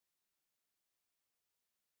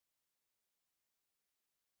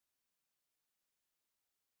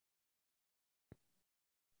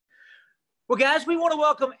Well, guys, we want to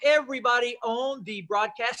welcome everybody on the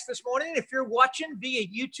broadcast this morning. If you're watching via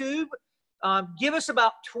YouTube, give us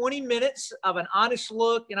about 20 minutes of an honest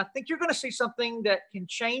look, and I think you're going to see something that can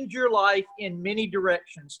change your life in many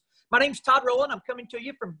directions. My name's Todd Rowland. I'm coming to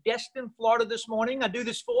you from Destin, Florida this morning. I do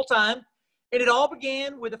this full-time, and it all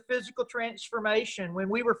began with a physical transformation. When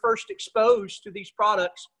we were first exposed to these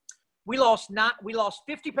products, we lost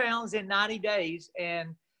 50 pounds in 90 days,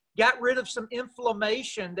 and got rid of some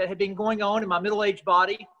inflammation that had been going on in my middle-aged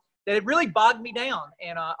body that had really bogged me down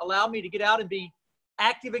and allowed me to get out and be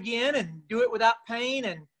active again and do it without pain.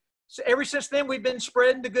 And so ever since then, we've been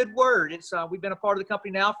spreading the good word. We've been a part of the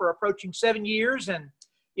company now for approaching 7 years. And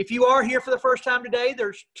if you are here for the first time today,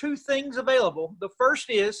 there's two things available. The first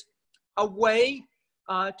is a way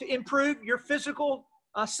to improve your physical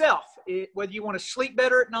self, whether you want to sleep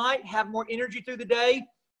better at night, have more energy through the day,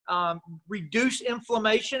 reduce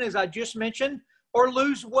inflammation, as I just mentioned, or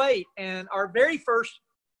lose weight. And our very first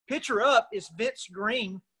picture up is Vince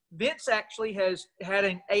Green. Vince actually has had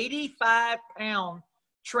an 85-pound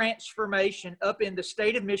transformation up in the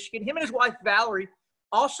state of Michigan. Him and his wife, Valerie,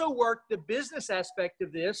 also worked the business aspect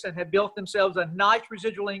of this and have built themselves a nice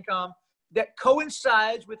residual income that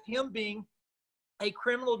coincides with him being a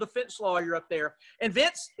criminal defense lawyer up there. And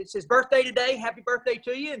Vince, it's his birthday today. Happy birthday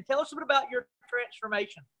to you. And tell us a bit about your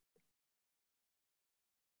transformation.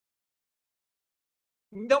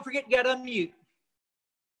 And don't forget, you got to unmute.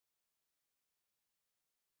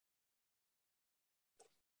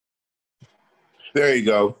 There you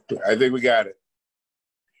go. I think we got it.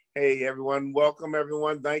 Hey, everyone. Welcome,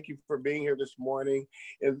 everyone. Thank you for being here this morning.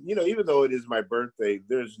 And, you know, even though it is my birthday,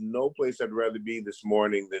 there's no place I'd rather be this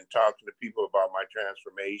morning than talking to people about my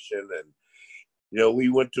transformation. And, you know, we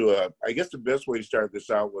went to I guess the best way to start this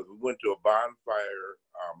out was we went to a bonfire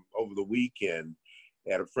over the weekend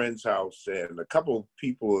at a friend's house, and a couple of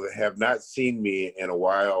people that have not seen me in a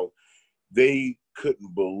while, they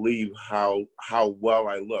couldn't believe how well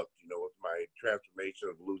I looked, you know, with my transformation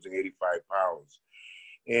of losing 85 pounds.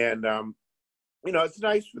 And, you know, it's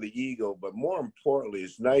nice for the ego, but more importantly,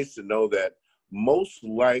 it's nice to know that most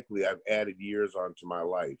likely I've added years onto my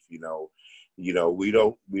life. You know, we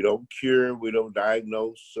don't cure, we don't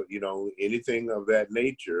diagnose, you know, anything of that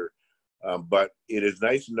nature. But it is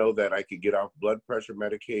nice to know that I could get off blood pressure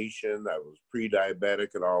medication. I was pre-diabetic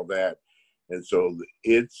and all that. And so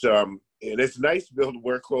it's nice to be able to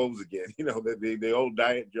wear clothes again. You know, the old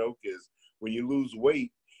diet joke is when you lose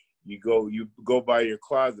weight, you go by your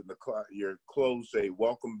closet, and your clothes say,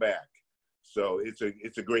 "Welcome back." So it's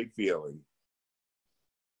a great feeling.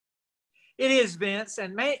 It is, Vince.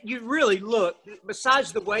 And man, you really look,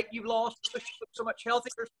 besides the weight you've lost, you look so much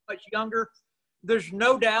healthier, so much younger. There's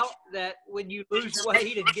no doubt that when you lose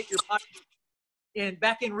weight and get your body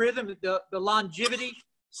back in rhythm, the longevity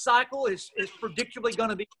cycle is predictably going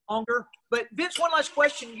to be longer. But Vince, one last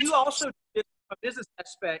question. You also did a business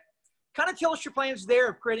aspect. Kind of tell us your plans there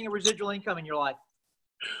of creating a residual income in your life.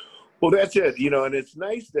 Well, that's it. You know, and it's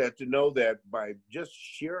nice to know that by just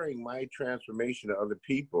sharing my transformation to other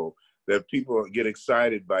people, that people get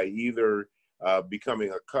excited by either becoming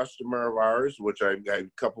a customer of ours, which I got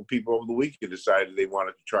a couple people over the weekend decided they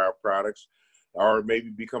wanted to try our products, or maybe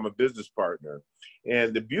become a business partner.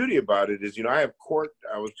 And the beauty about it is, you know, I have court,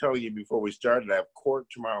 I was telling you before we started, I have court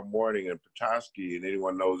tomorrow morning in Petoskey, and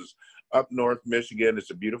anyone knows up north Michigan,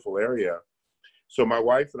 it's a beautiful area. So my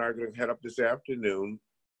wife and I are going to head up this afternoon,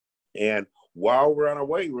 and while we're on our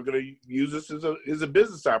way, we're going to use this as a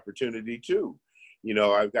business opportunity too. You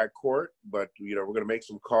know, I've got court, but, you know, we're going to make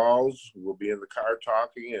some calls. We'll be in the car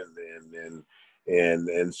talking,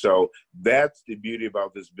 and so that's the beauty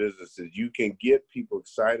about this business is you can get people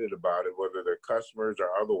excited about it, whether they're customers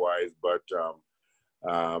or otherwise. But,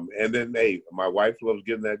 and then, hey, my wife loves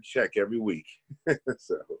getting that check every week.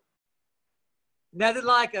 So nothing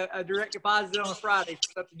like a direct deposit on a Friday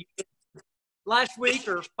for something you did last week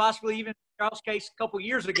or possibly even in Charles' case a couple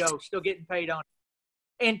years ago, still getting paid on it.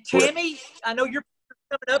 And Tammy, I know you're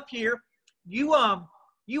coming up here. You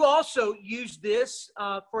also used this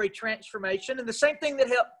for a transformation, and the same thing that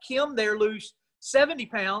helped Kim there lose 70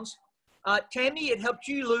 pounds. Tammy, it helped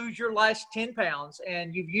you lose your last 10 pounds,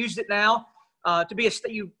 and you've used it now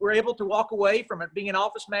you were able to walk away from being an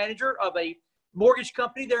office manager of a mortgage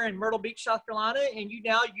company there in Myrtle Beach, South Carolina, and you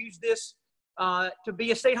now use this to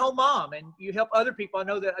be a stay-at-home mom, and you help other people. I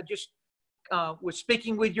know that I just was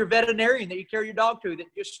speaking with your veterinarian that you carry your dog to that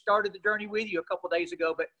just started the journey with you a couple of days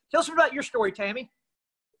ago. But tell us about your story, Tammy.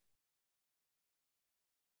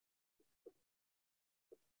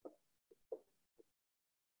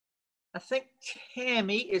 I think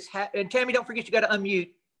Tammy is, and Tammy, don't forget you got to unmute.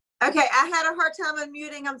 Okay, I had a hard time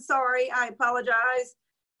unmuting. I'm sorry. I apologize.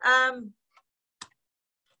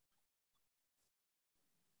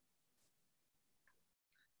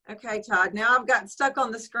 Okay, Todd, now I've gotten stuck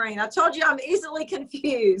on the screen. I told you I'm easily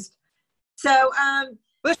confused. So,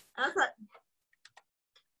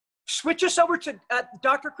 switch us over to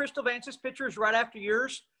Dr. Kristal Vance's pictures right after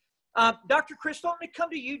yours. Dr. Kristal, let me come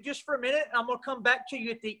to you just for a minute. I'm going to come back to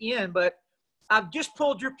you at the end, but I've just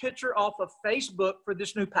pulled your picture off of Facebook for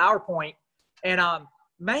this new PowerPoint. And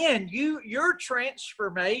man, your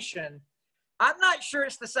transformation, I'm not sure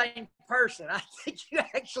it's the same person. I think you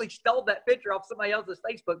actually stole that picture off somebody else's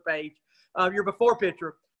Facebook page, your before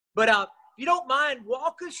picture. But if you don't mind,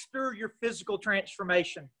 walk us through your physical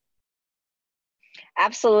transformation.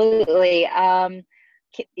 Absolutely.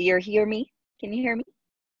 You hear me? Can you hear me?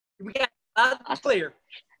 We got loud clear.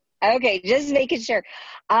 Okay, just making sure.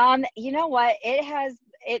 You know what?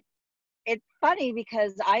 It's funny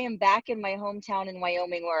because I am back in my hometown in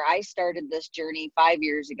Wyoming where I started this journey 5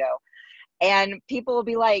 years ago. And people will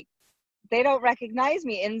be like, they don't recognize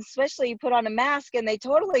me. And especially you put on a mask and they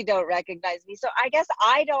totally don't recognize me. So I guess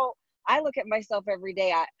I look at myself every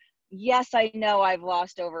day. Yes, I know I've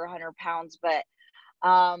lost over 100 pounds, but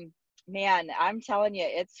man, I'm telling you,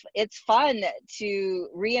 it's fun to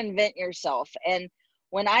reinvent yourself. And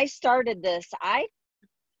when I started this, I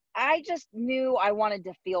just knew I wanted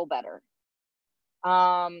to feel better.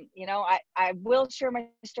 You know, I will share my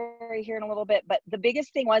story here in a little bit, but the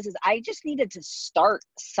biggest thing is I just needed to start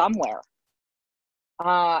somewhere.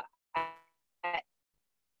 I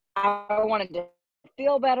wanted to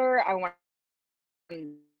feel better. I wanted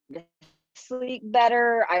to sleep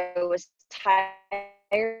better. I was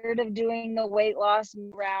tired of doing the weight loss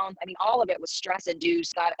round. I mean, all of it was stress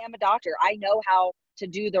induced. God, I'm a doctor. I know how to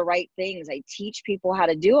do the right things. I teach people how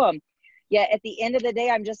to do them. Yet at the end of the day,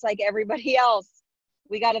 I'm just like everybody else.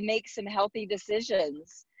 We got to make some healthy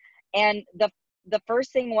decisions. And the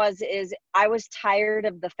first thing is I was tired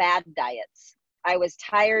of the fad diets. I was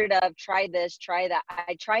tired of try this, try that.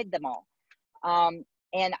 I tried them all.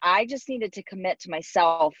 And I just needed to commit to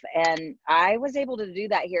myself. And I was able to do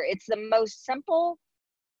that here. It's the most simple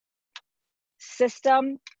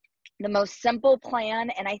system, the most simple plan.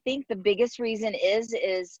 And I think the biggest reason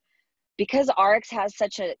is because ARIIX has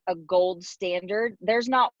such a gold standard, there's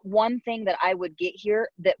not one thing that I would get here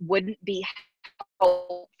that wouldn't be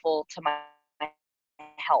helpful to my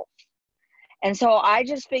health. And so I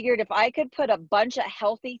just figured if I could put a bunch of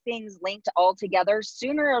healthy things linked all together,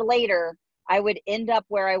 sooner or later, I would end up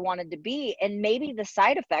where I wanted to be. And maybe the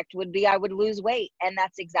side effect would be I would lose weight. And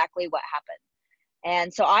that's exactly what happened.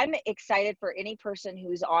 And so I'm excited for any person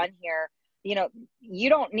who's on here. You know, you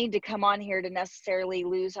don't need to come on here to necessarily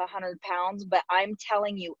lose 100 pounds, but I'm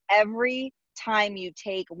telling you, every time you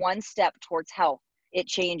take one step towards health, it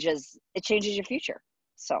changes your future.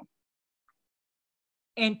 So.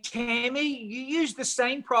 And Tammy, you use the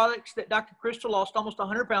same products that Dr. Kristal lost almost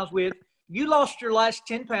 100 pounds with. You lost your last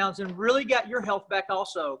 10 pounds and really got your health back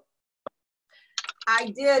also.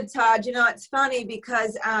 I did, Todd. You know, it's funny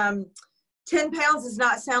because 10 pounds does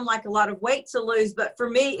not sound like a lot of weight to lose, but for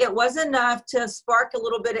me, it was enough to spark a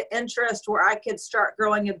little bit of interest where I could start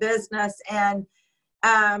growing a business. And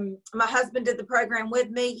my husband did the program with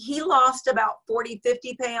me. He lost about 40,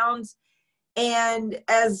 50 pounds. And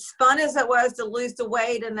as fun as it was to lose the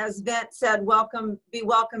weight, and as Vince said, be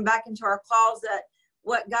welcome back into our closet,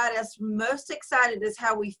 what got us most excited is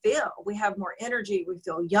how we feel. We have more energy. We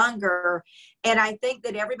feel younger. And I think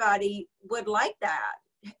that everybody would like that.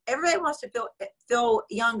 Everybody wants to feel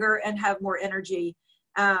younger and have more energy.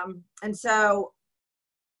 And so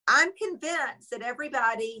I'm convinced that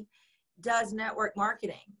everybody does network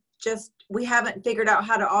marketing. Just we haven't figured out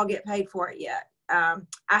how to all get paid for it yet. I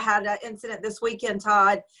had an incident this weekend,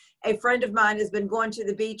 Todd. A friend of mine has been going to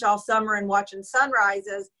the beach all summer and watching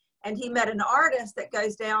sunrises, and he met an artist that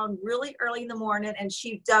goes down really early in the morning, and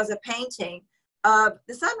she does a painting of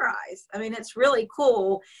the sunrise. I mean, it's really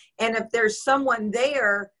cool. And if there's someone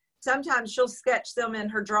there, sometimes she'll sketch them in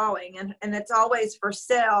her drawing, and it's always for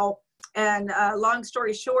sale. And long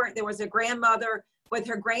story short, there was a grandmother with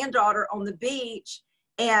her granddaughter on the beach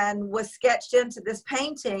and was sketched into this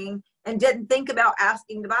painting and didn't think about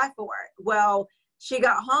asking to buy for it. Well, she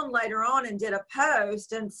got home later on and did a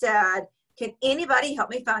post and said, can anybody help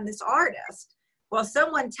me find this artist? Well,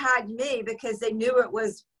 someone tagged me because they knew it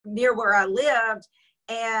was near where I lived.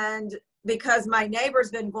 And because my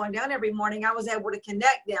neighbor's been going down every morning, I was able to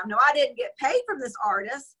connect them. No, I didn't get paid from this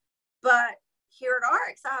artist, but here at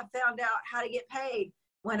ARIIX, I found out how to get paid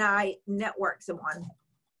when I network someone.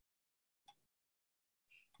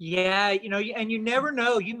 Yeah, you know, and you never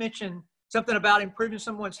know. You mentioned something about improving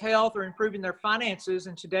someone's health or improving their finances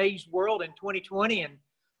in today's world in 2020. And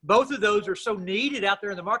both of those are so needed out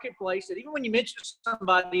there in the marketplace that even when you mention to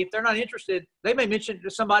somebody, if they're not interested, they may mention it to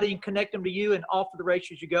somebody and connect them to you, and off to the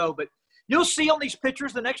races you go. But you'll see on these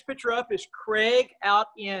pictures, the next picture up is Craig out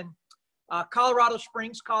in Colorado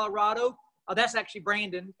Springs, Colorado. That's actually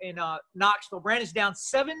Brandon in Knoxville. Brandon's down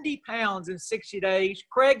 70 pounds in 60 days.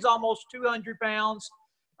 Craig's almost 200 pounds.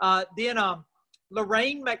 Then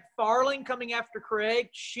Lorraine McFarling coming after Craig.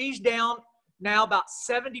 She's down now about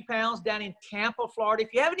 70 pounds down in Tampa, Florida.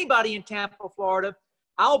 If you have anybody in Tampa, Florida,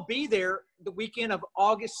 I'll be there the weekend of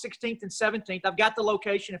August 16th and 17th. I've got the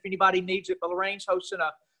location if anybody needs it, but Lorraine's hosting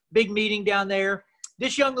a big meeting down there.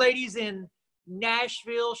 This young lady's in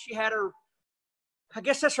Nashville. She had her, I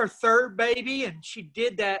guess that's her third baby, and she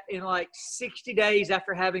did that in like 60 days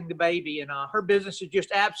after having the baby, and her business is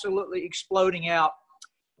just absolutely exploding out.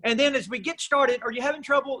 And then as we get started, are you having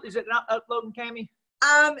trouble? Is it not uploading, Tammy?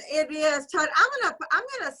 It is, Todd. I'm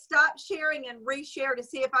gonna stop sharing and reshare to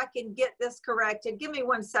see if I can get this corrected. Give me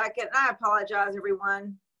 1 second. I apologize,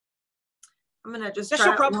 everyone. I'm gonna just That's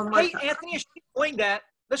try no problem. One more Hey, time. Anthony, as she's doing that,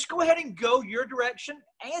 let's go ahead and go your direction.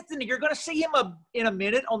 Anthony, you're going to see him in a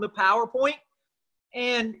minute on the PowerPoint.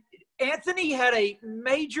 And Anthony had a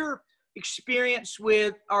major experience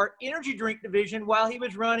with our energy drink division while he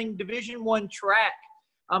was running Division I track.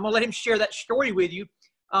 I'm going to let him share that story with you.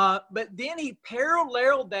 But then he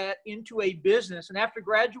paralleled that into a business. And after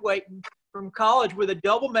graduating from college with a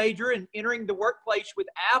double major and entering the workplace with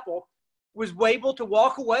Apple, was able to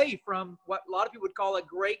walk away from what a lot of people would call a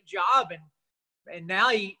great job. And now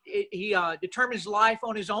he determines life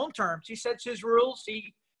on his own terms. He sets his rules,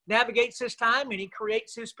 he navigates his time, and he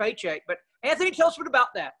creates his paycheck. But Anthony, tell us what about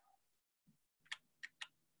that.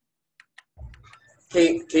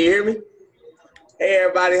 Can you hear me? Hey,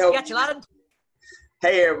 everybody. Got you loud.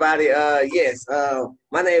 Hey, everybody. Yes,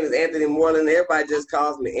 my name is Anthony Moreland. Everybody just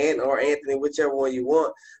calls me Ant or Anthony, whichever one you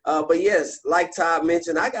want. But yes, like Todd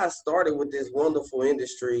mentioned, I got started with this wonderful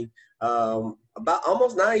industry about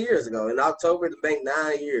almost 9 years ago. In October, to make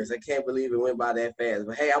 9 years. I can't believe it went by that fast.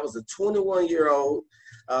 But hey, I was a 21-year-old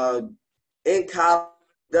in college,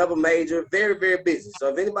 double major, very, very busy. So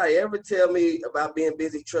if anybody ever tell me about being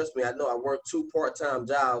busy, trust me, I know I worked 2 part-time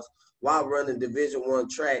jobs while running Division I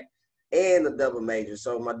track and a double major.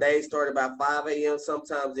 So my day started about 5 a.m.,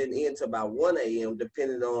 sometimes it ended to about 1 a.m.,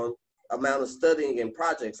 depending on amount of studying and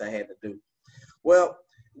projects I had to do. Well,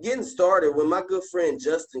 getting started, when my good friend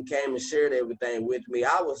Justin came and shared everything with me,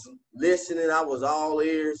 I was listening, I was all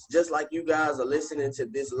ears, just like you guys are listening to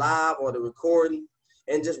this live or the recording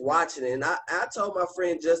and just watching it. And I told my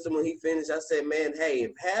friend Justin when he finished, I said, man, hey,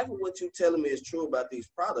 if half of what you're telling me is true about these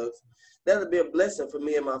products, that'll be a blessing for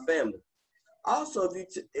me and my family. Also,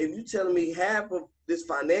 if you're telling me half of this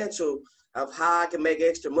financial of how I can make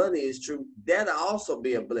extra money is true, that'll also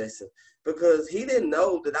be a blessing. Because he didn't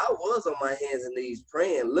know that I was on my hands and knees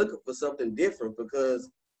praying, looking for something different, because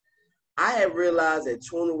I had realized at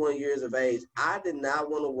 21 years of age, I did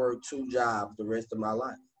not want to work 2 jobs the rest of my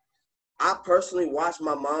life. I personally watched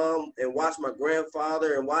my mom and watched my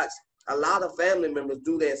grandfather and watched a lot of family members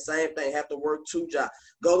do that same thing, have to work 2 jobs.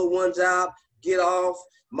 Go to 1 job, get off,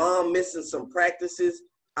 mom missing some practices.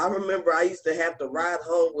 I remember I used to have to ride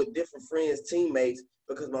home with different friends, teammates,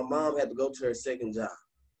 because my mom had to go to her 2nd job.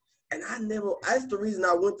 And that's the reason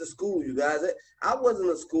I went to school, you guys. I wasn't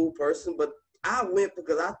a school person, but I went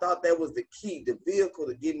because I thought that was the key, the vehicle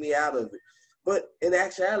to get me out of it. But in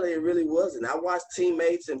actuality, it really wasn't. I watched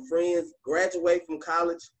teammates and friends graduate from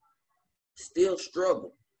college, still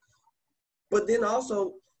struggle. But then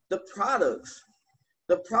also the products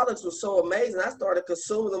were so amazing. I started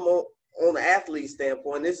consuming them on the athlete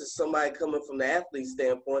standpoint. This is somebody coming from the athlete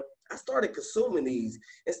standpoint. I started consuming these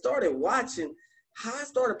and started watching how I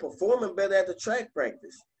started performing better at the track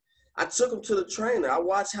practice. I took them to the trainer. I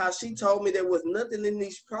watched how she told me there was nothing in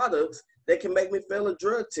these products that can make me fail a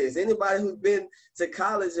drug test. Anybody who's been to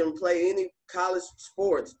college and play any college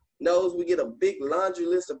sports knows we get a big laundry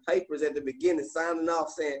list of papers at the beginning signing off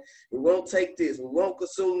saying, we won't take this, we won't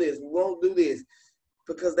consume this, we won't do this.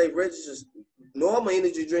 Because they register, normal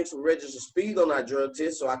energy drinks will register speed on our drug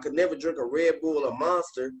test, so I could never drink a Red Bull or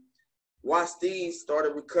Monster. Watch these,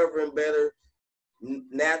 started recovering better,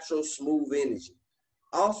 natural, smooth energy.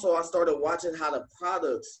 Also, I started watching how the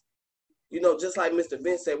products, just like Mr.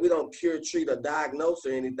 Vince said, we don't cure, treat, or diagnose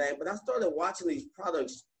or anything, but I started watching these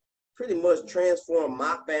products pretty much transform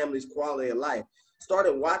my family's quality of life.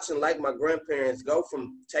 Started watching, like my grandparents, go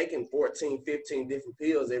from taking 14, 15 different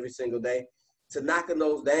pills every single day to knocking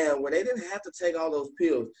those down where they didn't have to take all those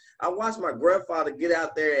pills. I watched my grandfather get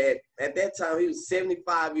out there at that time, he was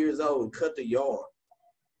 75 years old and cut the yard.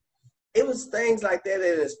 It was things like that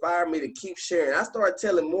that inspired me to keep sharing. I started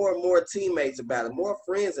telling more and more teammates about it, more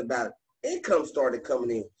friends about it. Income started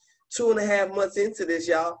coming in. 2.5 months into this,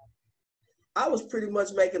 y'all, I was pretty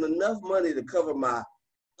much making enough money to cover my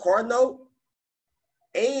car note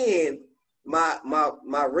and my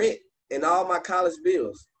rent and all my college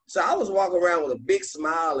bills. So I was walking around with a big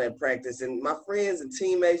smile at practice, and my friends and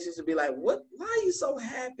teammates used to be like, "What? Why are you so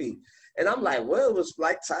happy?" And I'm like, well, it was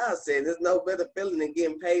like Todd said, there's no better feeling than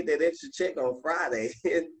getting paid that extra check on Friday.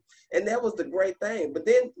 and that was the great thing. But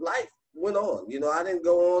then life went on. You know, I didn't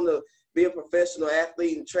go on to be a professional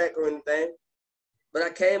athlete and track or anything, but I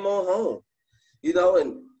came on home, you know,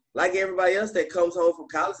 and like everybody else that comes home from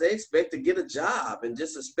college, they expect to get a job and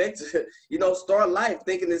just expect to, you know, start life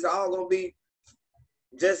thinking it's all going to be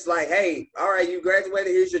just like, hey, all right, you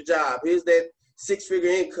graduated, here's your job. Here's that 6-figure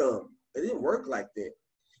income. It didn't work like that.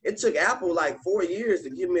 It took Apple like 4 years to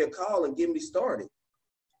give me a call and get me started.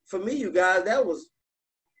 For me, you guys, that was,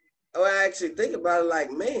 I actually think about it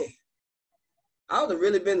like, man, I would have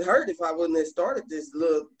really been hurt if I wouldn't have started this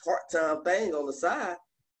little part-time thing on the side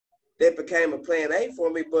that became a plan A for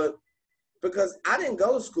me. But because I didn't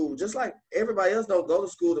go to school, just like everybody else don't go to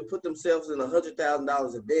school to put themselves in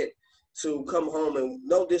 $100,000 of debt to come home and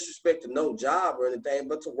no disrespect to no job or anything,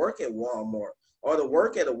 but to work at Walmart or to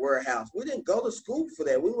work at a warehouse. We didn't go to school for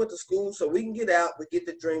that. We went to school so we can get out, we get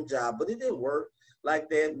the dream job, but it didn't work like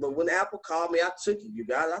that. But when Apple called me, I took it, you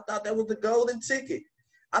guys. I thought that was the golden ticket.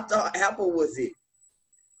 I thought Apple was it.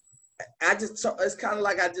 It's kind of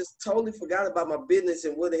like I just totally forgot about my business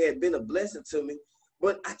and what it had been a blessing to me.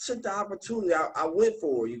 But I took the opportunity. I went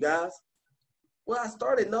for it, you guys. Well, I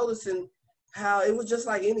started noticing how it was just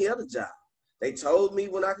like any other job. They told me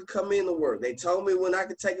when I could come in to work. They told me when I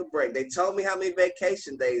could take a break. They told me how many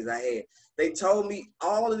vacation days I had. They told me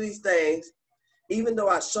all of these things, even though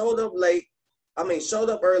I showed up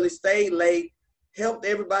early, stayed late, helped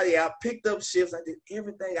everybody out, picked up shifts. I did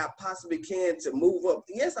everything I possibly can to move up.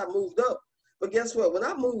 Yes, I moved up. But guess what? When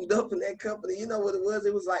I moved up in that company, you know what it was?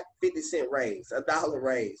 It was like 50-cent raise, $1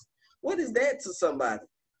 raise. What is that to somebody?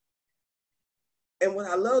 And what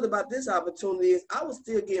I loved about this opportunity is I was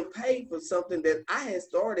still getting paid for something that I had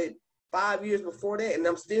started 5 years before that, and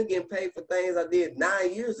I'm still getting paid for things I did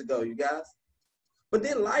 9 years ago, you guys. But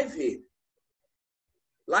then life hit.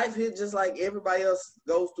 Life hit just like everybody else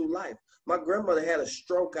goes through life. My grandmother had a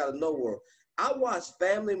stroke out of nowhere. I watched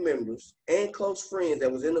family members and close friends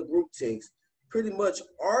that was in the group text pretty much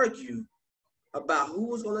argue about who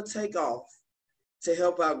was going to take off to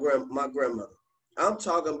help out my grandmother. I'm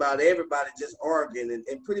talking about everybody just arguing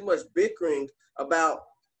and pretty much bickering about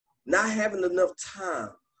not having enough time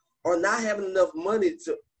or not having enough money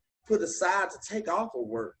to put aside to take off of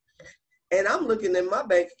work. And I'm looking at my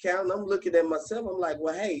bank account and I'm looking at myself. I'm like,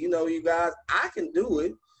 well, hey, you know, you guys, I can do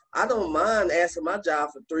it. I don't mind asking my job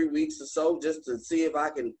for 3 weeks or so just to see if I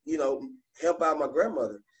can, you know, help out my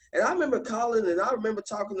grandmother. And I remember calling and I remember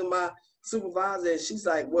talking to my supervisor and she's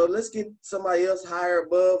like, well, let's get somebody else higher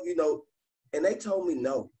above, you know. And they told me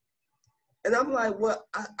no. And I'm like, well,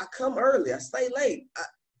 I come early. I stay late.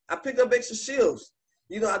 I pick up extra shifts.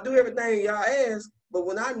 You know, I do everything y'all ask, but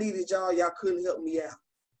when I needed y'all, y'all couldn't help me out.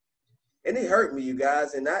 And it hurt me, you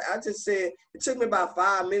guys. And I just said, it took me about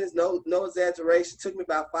 5 minutes, no exaggeration. It took me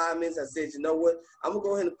about 5 minutes. I said, you know what? I'm going to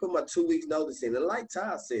go ahead and put my 2 weeks notice in. And like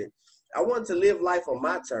Todd said, I wanted to live life on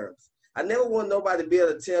my terms. I never want nobody to be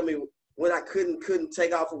able to tell me when I couldn't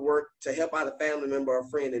take off of work to help out a family member or a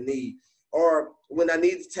friend in need, or when I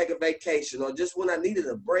needed to take a vacation, or just when I needed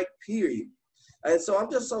a break, period. And so I'm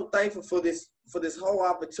just so thankful for this whole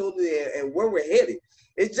opportunity and where we're headed.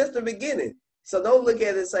 It's just the beginning. So don't look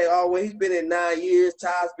at it and say, oh, well, he's been in 9 years.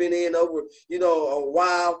 Todd's been in over, you know, a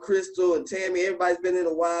while. Kristal and Tammy, everybody's been in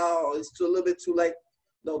a while. It's a little bit too late.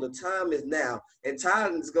 No, the time is now. And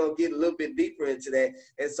Todd is going to get a little bit deeper into that.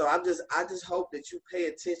 And so I just hope that you pay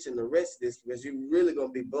attention to the rest of this, because you're really going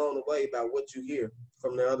to be blown away by what you hear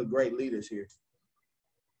from the other great leaders here.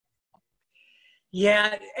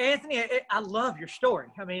 Yeah, Anthony, I love your story.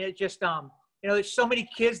 I mean, it just, you know, there's so many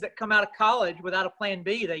kids that come out of college without a plan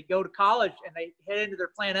B. They go to college and they head into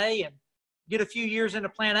their plan A and get a few years into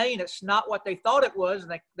plan A, and it's not what they thought it was.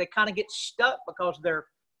 And they kind of get stuck because their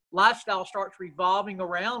lifestyle starts revolving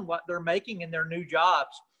around what they're making in their new jobs.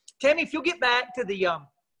 Tammy, if you'll get back to the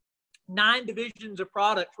 9 divisions of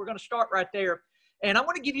products, we're going to start right there. And I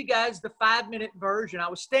want to give you guys the 5-minute version. I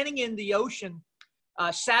was standing in the ocean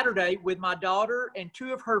Saturday with my daughter and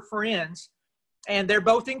 2 of her friends, and they're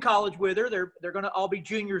both in college with her. They're going to all be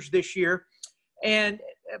juniors this year. And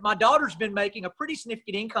my daughter's been making a pretty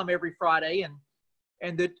significant income every Friday.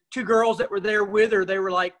 And the two girls that were there with her, they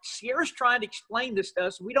were like, Sierra's trying to explain this to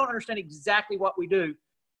us. We don't understand exactly what we do.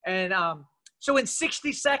 And so in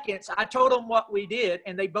 60 seconds, I told them what we did,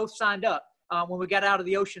 and they both signed up when we got out of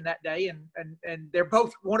the ocean that day. And they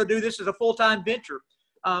both want to do this as a full-time venture.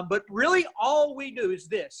 But really all we do is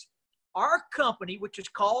this. Our company, which is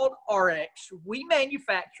called ARIIX, we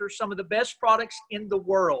manufacture some of the best products in the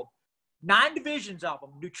world. 9 divisions of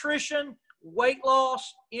them: nutrition, weight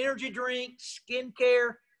loss, energy drinks,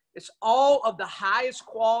 skincare. It's all of the highest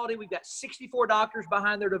quality. We've got 64 doctors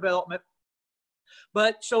behind their development.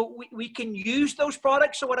 But so we can use those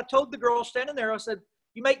products. So what I told the girl standing there, I said,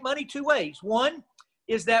 you make money 2 ways. One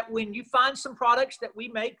is that when you find some products that we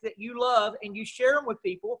make that you love and you share them with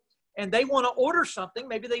people and they want to order something,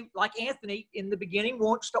 maybe they, like Anthony in the beginning,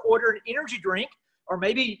 wants to order an energy drink, or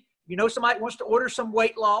maybe, you know, somebody wants to order some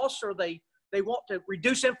weight loss, or they want to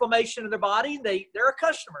reduce inflammation in their body. They're a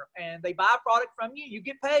customer and they buy a product from you, you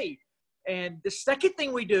get paid. And the second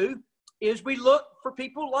thing we do is we look for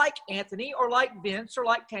people like Anthony or like Vince or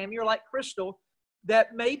like Tammy or like Kristal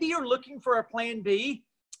that maybe are looking for a plan B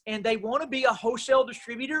and they want to be a wholesale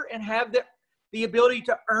distributor and have the ability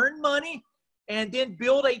to earn money and then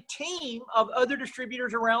build a team of other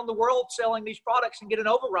distributors around the world selling these products and get an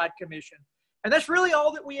override commission. And that's really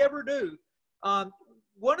all that we ever do.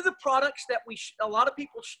 One of the products that a lot of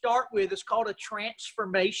people start with is called a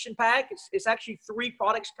transformation pack. It's actually 3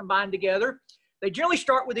 products combined together. They generally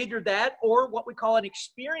start with either that or what we call an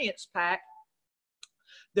experience pack.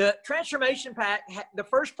 The transformation pack, the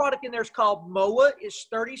first product in there is called MOA. It's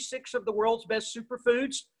 36 of the world's best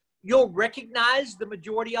superfoods. You'll recognize the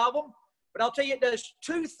majority of them, but I'll tell you, it does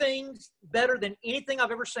 2 things better than anything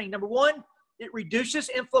I've ever seen. Number one, it reduces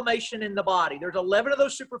inflammation in the body. There's 11 of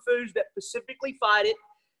those superfoods that specifically fight it.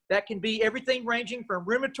 That can be everything ranging from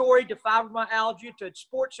rheumatoid to fibromyalgia to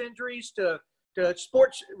sports injuries to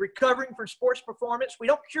sports, recovering from sports performance. We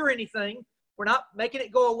don't cure anything. We're not making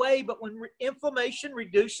it go away, but when inflammation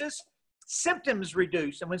reduces, symptoms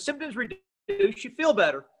reduce. And when symptoms reduce, you feel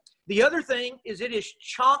better. The other thing is it is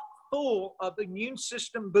chock full of immune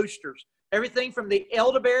system boosters. Everything from the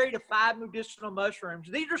elderberry to 5 medicinal mushrooms.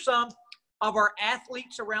 These are some of our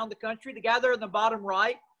athletes around the country. The guy there in the bottom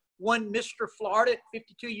right won Mr. Florida at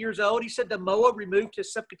 52 years old. He said the MOA removed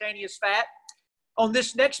his subcutaneous fat. On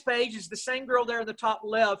this next page is the same girl there in the top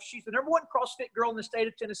left. She's the #1 CrossFit girl in the state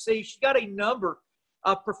of Tennessee. She's got a number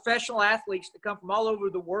of professional athletes that come from all over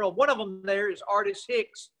the world. One of them there is ARIIX.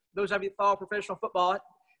 Those of you that follow professional football.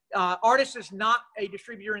 ARIIX is not a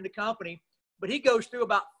distributor in the company, but he goes through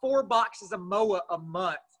about 4 boxes of MOA a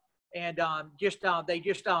month. And they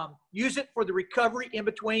just use it for the recovery in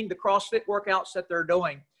between the CrossFit workouts that they're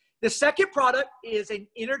doing. The second product is an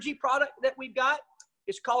energy product that we've got.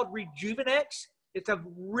 It's called Rejuvenex. It's a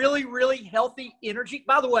really, really healthy energy.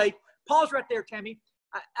 By the way, pause right there, Tammy.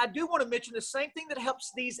 I do want to mention the same thing that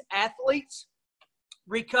helps these athletes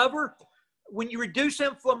recover. When you reduce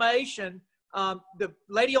inflammation, the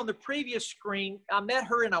lady on the previous screen, I met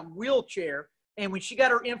her in a wheelchair. And when she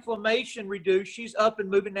got her inflammation reduced, she's up and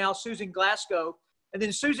moving now, Susan Glasgow. And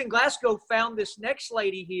then Susan Glasgow found this next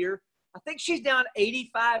lady here. I think she's down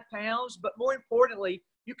 85 pounds, but more importantly,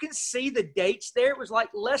 you can see the dates there. It was like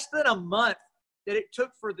less than a month that it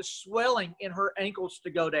took for the swelling in her ankles to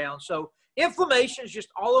go down. So inflammation is just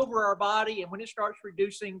all over our body, and when it starts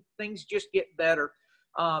reducing, things just get better.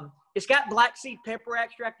 It's got black seed pepper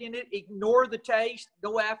extract in it. Ignore the taste,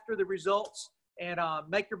 go after the results, and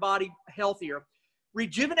make your body healthier.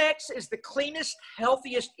 Rejuvenex is the cleanest,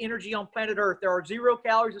 healthiest energy on planet Earth. There are 0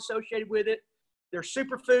 calories associated with it. There's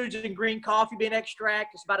superfoods and green coffee bean extract.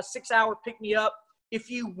 It's about a 6-hour pick-me-up. If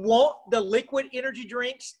you want the liquid energy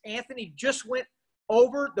drinks, Anthony just went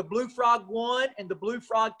over the Blue Frog 1 and the Blue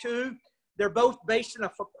Frog 2. They're both based in a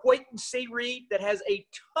Fuquayton seaweed that has a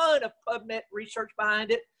ton of PubMed research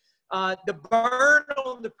behind it. The burn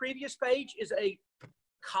on the previous page is a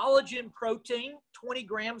collagen protein, 20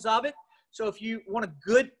 grams of it. So if you want a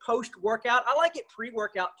good post-workout, I like it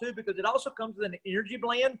pre-workout too because it also comes with an energy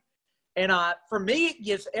blend. And for me, it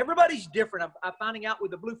gives, everybody's different. I'm finding out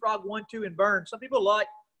with the Blue Frog 1, 2, and Burn. Some people like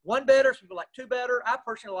 1 better, some people like 2 better. I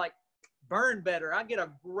personally like Burn better. I get a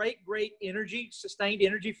great energy, sustained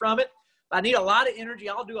energy from it. If I need a lot of energy,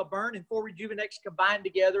 I'll do a Burn and 4 Rejuvenex combined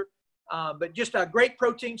together. But just a great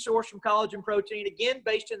protein source from collagen protein, again,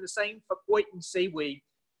 based in the same Fuquayton seaweed.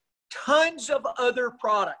 Tons of other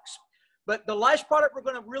products. But the last product we're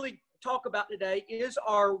going to really talk about today is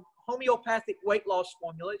our homeopathic weight loss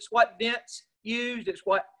formula. It's what Vince used. It's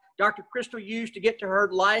what Dr. Kristal used to get to her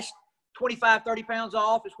last 25, 30 pounds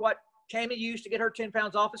off. It's what Tammy used to get her 10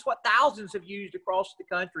 pounds off. It's what thousands have used across the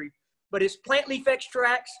country. But it's plant leaf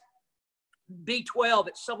extracts, B12.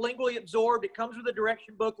 It's sublingually absorbed. It comes with a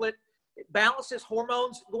direction booklet. It balances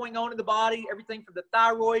hormones going on in the body, everything from the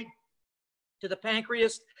thyroid to the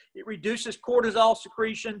pancreas. It reduces cortisol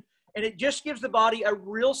secretion, and it just gives the body a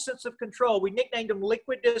real sense of control. We nicknamed them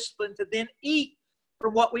liquid discipline to then eat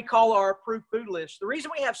from what we call our approved food list. The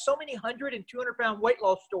reason we have so many 100 and 200 pound weight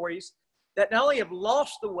loss stories that not only have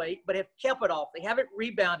lost the weight, but have kept it off, they haven't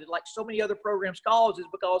rebounded like so many other programs cause, is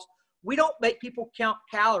because we don't make people count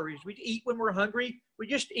calories. We eat when we're hungry. We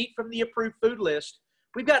just eat from the approved food list.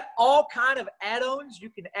 We've got all kind of add-ons. You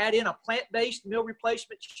can add in a plant-based meal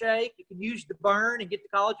replacement shake. You can use the burn and get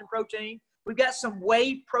the collagen protein. We've got some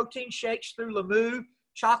whey protein shakes through Lemu,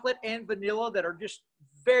 chocolate and vanilla, that are just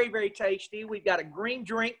very, very tasty. We've got a green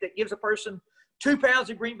drink that gives a person 2 pounds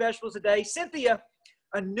of green vegetables a day. Cynthia,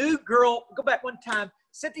 a new girl, go back one time.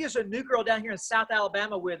 Cynthia's a new girl down here in South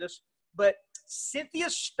Alabama with us, but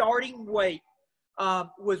Cynthia's starting weight I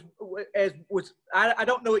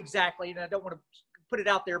don't know exactly, and I don't want to put it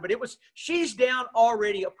out there, but she's down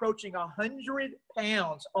already approaching 100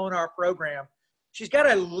 pounds on our program. She's got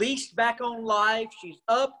a lease back on life. She's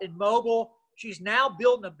up and mobile. She's now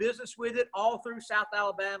building a business with it all through South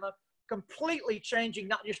Alabama, completely changing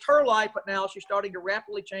not just her life, but now she's starting to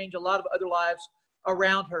rapidly change a lot of other lives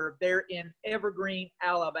around her there in Evergreen,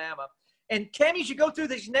 Alabama. And Tammy, as you go through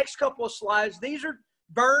these next couple of slides, these are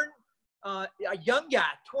Vern, a young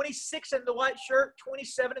guy, 26 in the white shirt,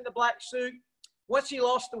 27 in the black suit. Once he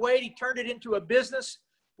lost the weight, he turned it into a business.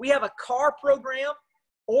 We have a car program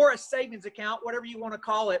or a savings account, whatever you want to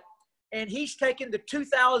call it. And he's taken the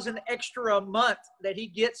 $2,000 extra a month that he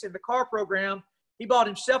gets in the car program. He bought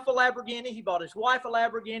himself a Lamborghini. He bought his wife a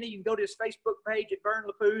Lamborghini. You can go to his Facebook page at Vern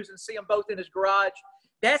LaPuz and see them both in his garage.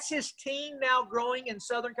 That's his team now growing in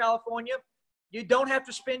Southern California. You don't have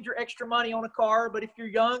to spend your extra money on a car, but if you're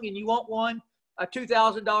young and you want one, a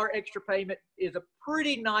 $2,000 extra payment is a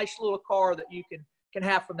pretty nice little car that you can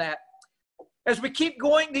have from that. As we keep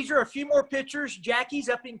going, these are a few more pictures. Jackie's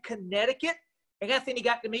up in Connecticut. And Anthony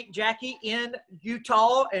got to meet Jackie in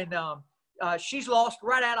Utah, and she's lost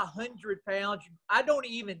right at 100 pounds. I don't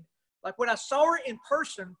even, like when I saw her in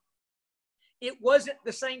person, it wasn't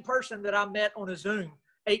the same person that I met on a Zoom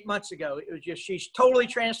 8 months ago. It was just, she's totally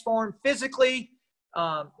transformed physically.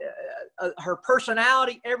 Her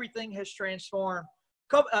personality, everything has transformed.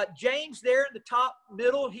 James there in the top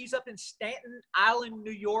middle, he's up in Staten Island, New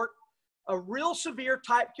York. A real severe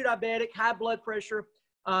type 2 diabetic, high blood pressure.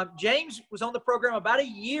 James was on the program about a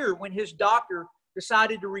year when his doctor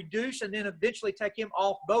decided to reduce and then eventually take him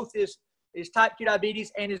off both his type 2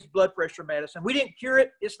 diabetes and his blood pressure medicine. We didn't cure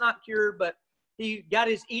it. It's not cured, but he got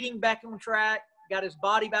his eating back on track, got his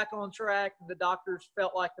body back on track, and the doctors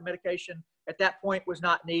felt like the medication at that point was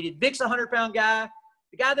not needed. Vic's a 100-pound guy.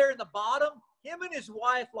 The guy there in the bottom, him and his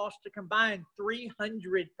wife lost a combined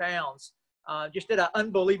 300 pounds. Just did an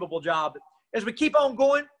unbelievable job. As we keep on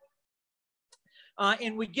going,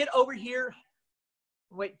 and we get over here,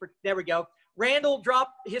 there we go. Randall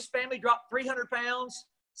his family dropped 300 pounds.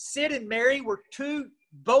 Sid and Mary were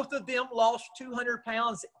both of them lost 200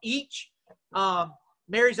 pounds each.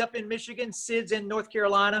 Mary's up in Michigan, Sid's in North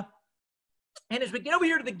Carolina. And as we get over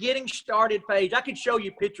here to the Getting Started page, I could show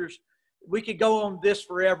you pictures. We could go on this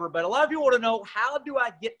forever, but a lot of you want to know, how do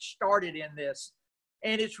I get started in this?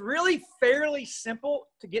 And it's really fairly simple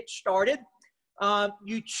to get started.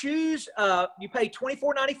 You pay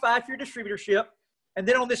 $24.95 for your distributorship. And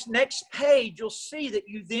then on this next page, you'll see that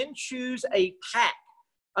you then choose a pack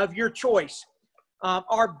of your choice.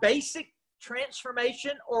 Our basic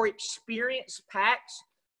transformation or experience packs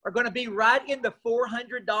are going to be right in the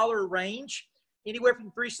 $400 range, anywhere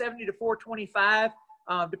from $370 to $425,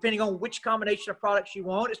 depending on which combination of products you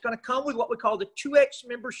want. It's going to come with what we call the 2X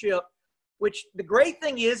membership, which the great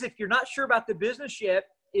thing is, if you're not sure about the business yet,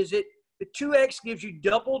 is the 2X gives you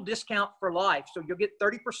double discount for life. So you'll get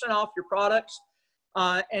 30% off your products.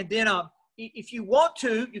 And then if you want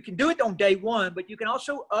to, you can do it on day one, but you can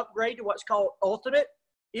also upgrade to what's called Ultimate.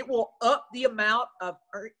 It will up the amount of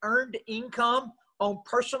earned income on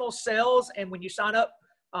personal sales. And when you sign up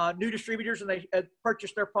new distributors and they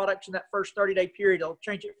purchase their products in that first 30-day period, it'll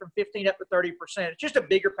change it from 15 up to 30%. It's just a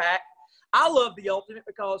bigger pack. I love the Ultimate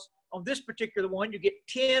because on this particular one, you get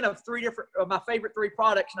 10 of my favorite 3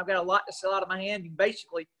 products, and I've got a lot to sell out of my hand. You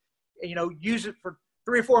basically, use it for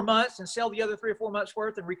 3 or 4 months and sell the other 3 or 4 months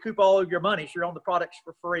worth and recoup all of your money. So you're on the products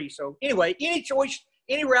for free. So anyway, any choice,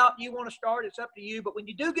 any route you want to start, it's up to you. But when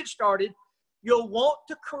you do get started, you'll want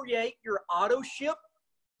to create your auto ship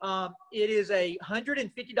It is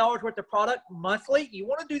 $150 worth of product monthly. You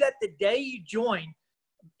want to do that the day you join.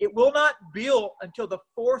 It will not bill until the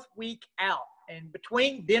 4th week out. And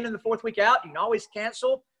between then and the 4th week out, you can always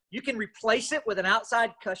cancel. You can replace it with an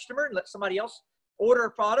outside customer and let somebody else order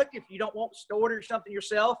a product if you don't want to order something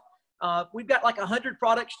yourself. We've got like 100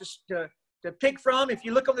 products to pick from. If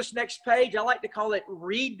you look on this next page, I like to call it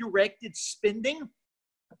redirected spending.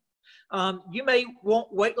 You may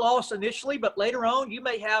want weight loss initially, but later on you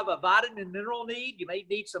may have a vitamin and mineral need. You may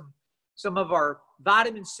need some of our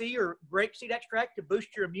vitamin C or grapeseed extract to boost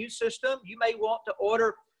your immune system. You may want to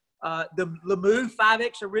order the Lemou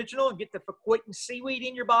 5X Original and get the Fuquotan seaweed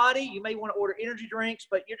in your body. You may want to order energy drinks,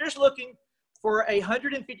 but you're just looking for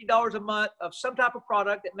 $150 a month of some type of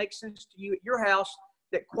product that makes sense to you at your house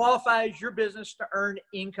that qualifies your business to earn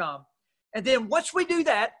income. And then once we do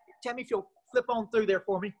that, Tammy, if you'll flip on through there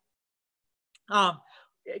for me.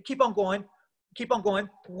 Keep on going.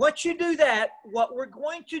 Once you do that, what we're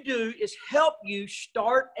going to do is help you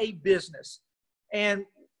start a business. And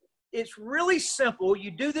it's really simple.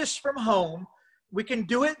 You do this from home. We can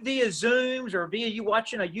do it via Zooms or via you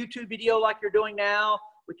watching a YouTube video like you're doing now.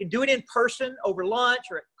 We can do it in person over lunch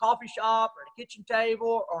or at a coffee shop or at a kitchen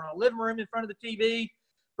table or in a living room in front of the TV.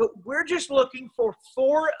 But we're just looking for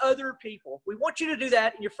 4 other people. We want you to do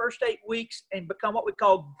that in your first 8 weeks and become what we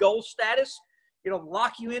call goal status. It'll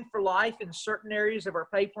lock you in for life in certain areas of our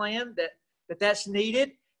pay plan that's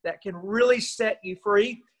needed, that can really set you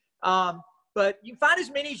free. But you can find as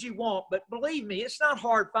many as you want, but believe me, it's not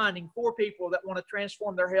hard finding 4 people that want to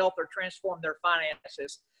transform their health or transform their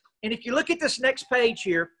finances. And if you look at this next page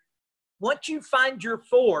here, once you find your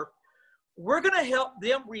 4, we're going to help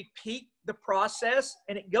them repeat the process.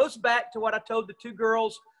 And it goes back to what I told the 2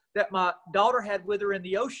 girls that my daughter had with her in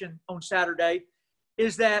the ocean on Saturday,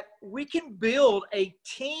 is that we can build a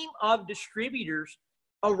team of distributors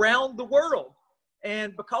around the world.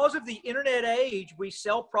 And because of the internet age, we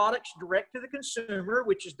sell products direct to the consumer,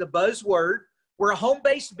 which is the buzzword. We're a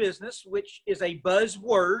home-based business, which is a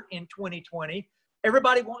buzzword in 2020.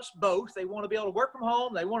 Everybody wants both. They want to be able to work from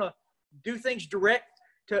home. They want to do things direct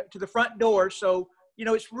to the front door. So, you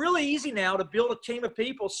know, it's really easy now to build a team of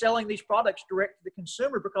people selling these products direct to the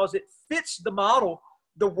consumer because it fits the model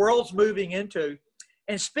the world's moving into.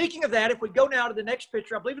 And speaking of that, if we go now to the next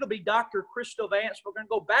picture, I believe it'll be Dr. Kristal Vance. We're going to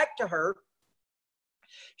go back to her.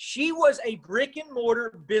 She was a brick and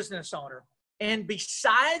mortar business owner. And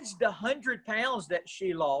besides the 100 pounds that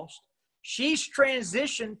she lost, she's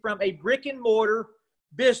transitioned from a brick and mortar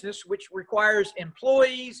business, which requires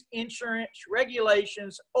employees, insurance,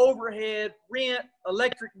 regulations, overhead, rent,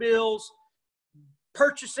 electric bills,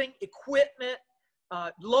 purchasing equipment,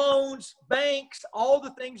 loans, banks, all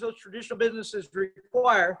the things those traditional businesses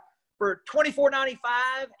require. For $24.95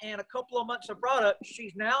 and a couple of months of product,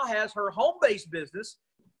 she now has her home-based business,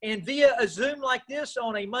 and via a Zoom like this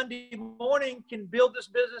on a Monday morning can build this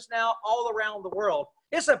business now all around the world.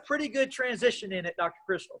 It's a pretty good transition in it, Dr.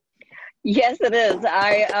 Kristal. Yes, it is.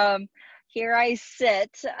 Here I sit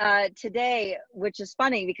today, which is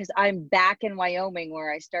funny because I'm back in Wyoming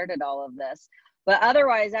where I started all of this. But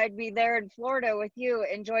otherwise, I'd be there in Florida with you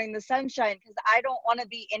enjoying the sunshine because I don't want to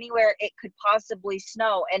be anywhere it could possibly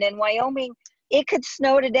snow. And in Wyoming, it could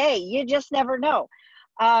snow today. You just never know.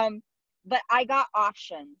 But I got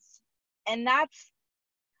options. And that's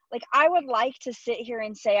like, I would like to sit here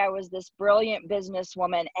and say I was this brilliant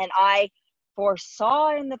businesswoman and I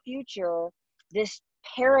foresaw in the future this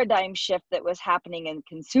paradigm shift that was happening in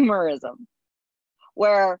consumerism,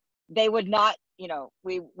 where they would not, you know,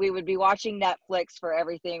 we would be watching Netflix for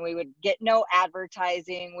everything. We would get no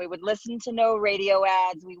advertising. We would listen to no radio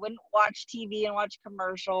ads. We wouldn't watch TV and watch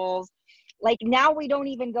commercials. Like now we don't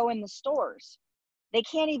even go in the stores. They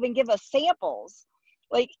can't even give us samples.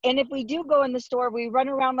 Like, and if we do go in the store, we run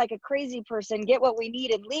around like a crazy person, get what we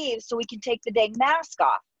need and leave so we can take the dang mask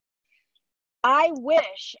off. I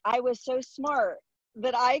wish I was so smart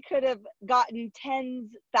that I could have gotten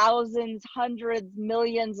tens, thousands, hundreds,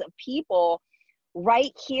 millions of people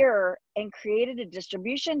right here and created a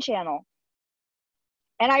distribution channel.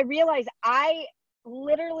 And I realize I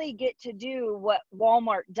literally get to do what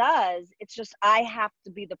Walmart does. It's just I have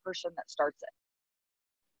to be the person that starts it.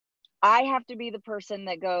 I have to be the person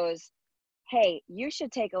that goes, hey, you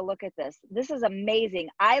should take a look at this. This is amazing.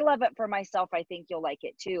 I love it for myself. I think you'll like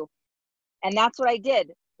it too. And that's what I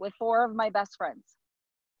did with 4 of my best friends.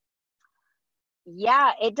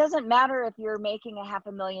 Yeah, it doesn't matter if you're making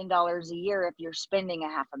 $500,000 a year if you're spending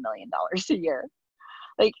 $500,000 a year.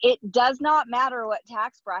 Like, it does not matter what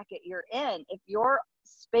tax bracket you're in. If you're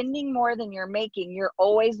spending more than you're making, you're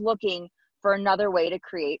always looking for another way to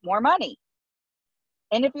create more money.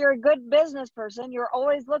 And if you're a good business person, you're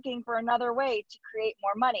always looking for another way to create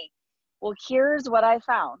more money. Well, here's what I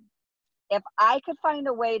found. If I could find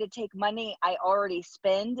a way to take money I already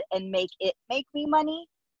spend and make it make me money,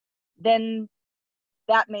 then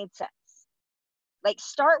that made sense. Like,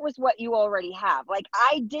 start with what you already have. Like,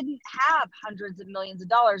 I didn't have hundreds of millions of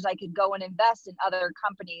dollars I could go and invest in other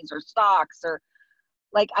companies or stocks, or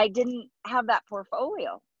like, I didn't have that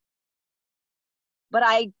portfolio. But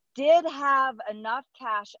I did have enough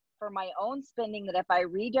cash for my own spending that if I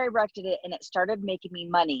redirected it and it started making me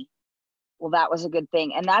money, well, that was a good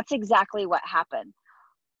thing. And that's exactly what happened.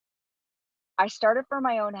 I started for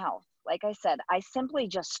my own health. Like I said, I simply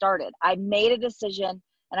just started. I made a decision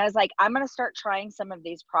and I was like, I'm going to start trying some of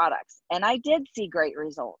these products. And I did see great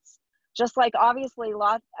results. Just like, obviously,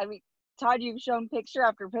 Todd, you've shown picture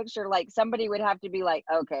after picture, like somebody would have to be like,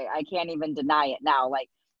 okay, I can't even deny it now. Like,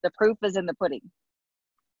 the proof is in the pudding.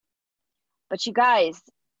 But you guys,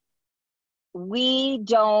 we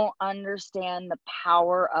don't understand the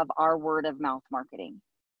power of our word of mouth marketing.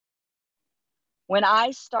 When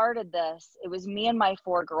I started this, it was me and my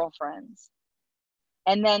 4 girlfriends.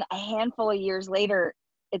 And then a handful of years later,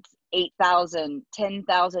 it's 8,000,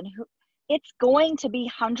 10,000. It's going to be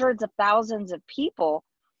hundreds of thousands of people,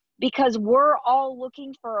 because we're all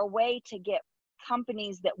looking for a way to get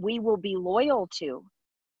companies that we will be loyal to.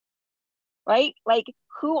 Right? Like,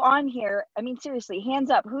 who on here, I mean, seriously, hands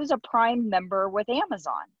up, who's a Prime member with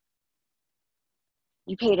Amazon?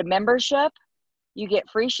 You paid a membership, you get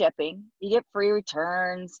free shipping, you get free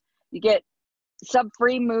returns, you get some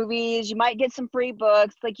free movies, you might get some free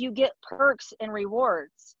books, like, you get perks and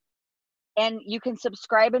rewards. And you can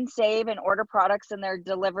subscribe and save and order products and they're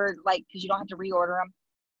delivered, like, because you don't have to reorder them.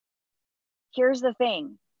 Here's the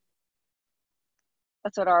thing.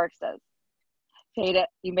 That's what ARIIX does. Paid it,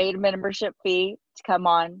 you made a membership fee to come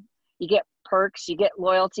on, you get perks, you get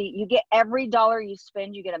loyalty, you get every dollar you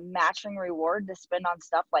spend, you get a matching reward to spend on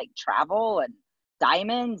stuff like travel and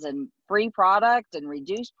diamonds and free product and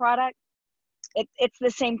reduced product. It's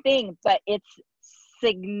the same thing, but it's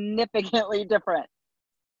significantly different.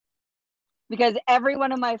 Because every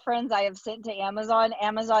one of my friends I have sent to Amazon,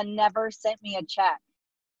 Amazon never sent me a check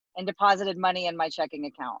and deposited money in my checking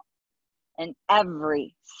account. And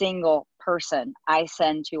every single person I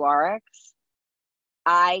send to ARIIX,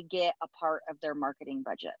 I get a part of their marketing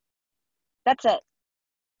budget. That's it.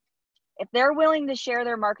 If they're willing to share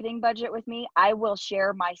their marketing budget with me, I will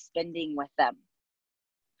share my spending with them.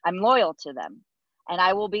 I'm loyal to them. And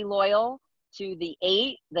I will be loyal to the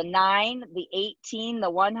 8, the 9, the 18, the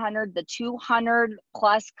 100, the 200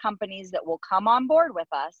 plus companies that will come on board with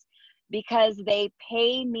us because they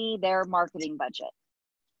pay me their marketing budget.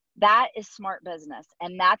 That is smart business.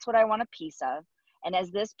 And that's what I want a piece of. And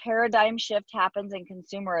as this paradigm shift happens in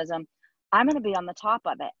consumerism, I'm going to be on the top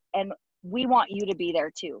of it. And we want you to be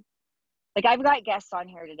there too. Like, I've got guests on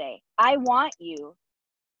here today. I want you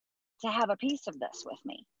to have a piece of this with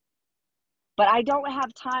me. But I don't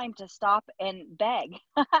have time to stop and beg.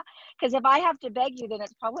 Because if I have to beg you, then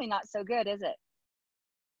it's probably not so good, is it?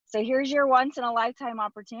 So here's your once in a lifetime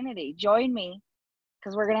opportunity. Join me,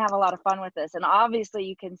 because we're going to have a lot of fun with this. And obviously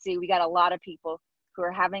you can see we got a lot of people who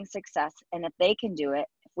are having success. And if they can do it,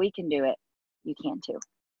 if we can do it, you can too.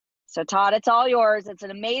 So Todd, it's all yours. It's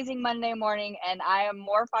an amazing Monday morning and I am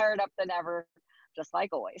more fired up than ever, just like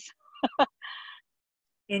always.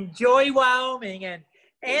 Enjoy Wyoming. And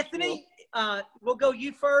Anthony, we'll go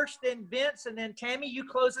you first, then Vince, and then Tammy, you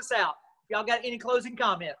close us out. Y'all got any closing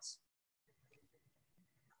comments?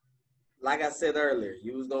 Like I said earlier,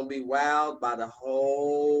 you was gonna be wowed by the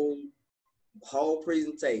whole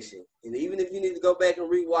presentation. And even if you need to go back and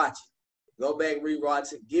rewatch it, go back,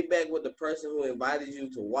 rewatch it, get back with the person who invited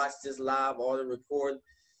you to watch this live or the recording,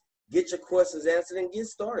 get your questions answered and get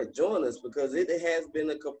started. Join us, because it has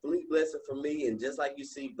been a complete blessing for me, and just like you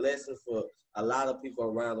see, blessings for a lot of people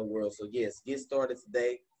around the world. So yes, get started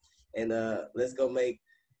today, and let's go make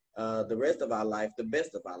the rest of our life the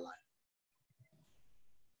best of our life.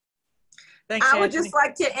 Thanks, I would Anthony. just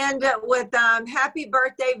like to end it with happy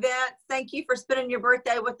birthday, Vince. Thank you for spending your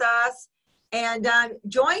birthday with us. And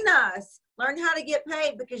join us. Learn how to get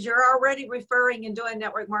paid, because you're already referring and doing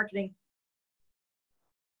network marketing.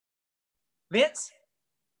 Vince?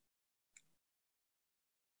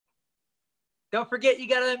 Don't forget, you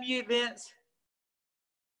got to unmute, Vince.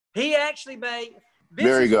 He actually made. Vince,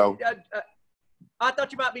 there you go. I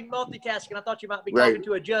thought you might be multitasking. I thought you might be talking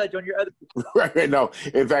to a judge on your other. Right. No,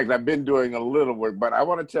 in fact, I've been doing a little work, but I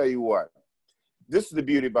want to tell you what. This is the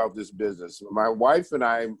beauty about this business. My wife and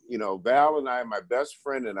I, Val and I, my best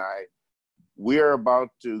friend and I, we are about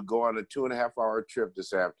to go on a 2.5-hour trip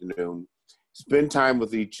this afternoon. spend time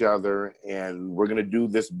with each other, and we're going to do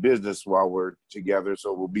this business while we're together.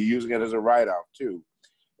 So we'll be using it as a write-off too.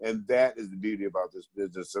 And that is the beauty about this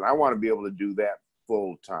business. And I want to be able to do that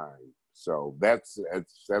full time. So that's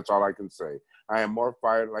all I can say. I am more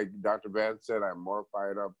fired, like Dr. Vance said, I'm more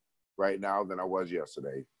fired up right now than I was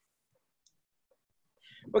yesterday.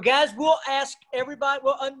 Well, guys, we'll ask everybody,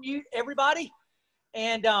 we'll unmute everybody.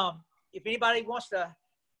 And if anybody wants to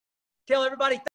tell everybody